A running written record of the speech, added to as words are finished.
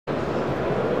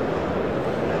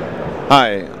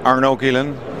Hi, Arno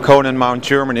Gielen, Conen Mount,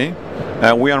 Germany.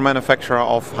 We are a manufacturer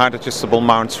of height adjustable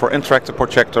mounts for interactive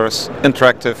projectors,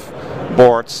 interactive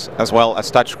boards as well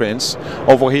as touchscreens.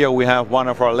 Over here we have one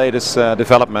of our latest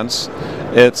developments.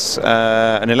 It's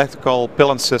an electrical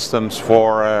pillar systems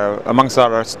for amongst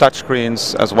others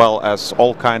touchscreens as well as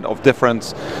all kind of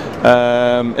different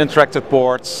interactive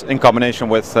boards in combination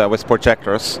with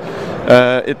projectors.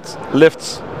 It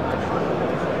lifts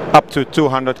up to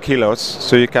 200 kilos,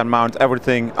 so you can mount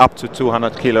everything up to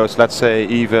 200 kilos. Let's say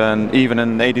even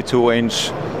an 82-inch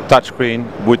touchscreen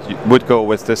would go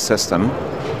with this system.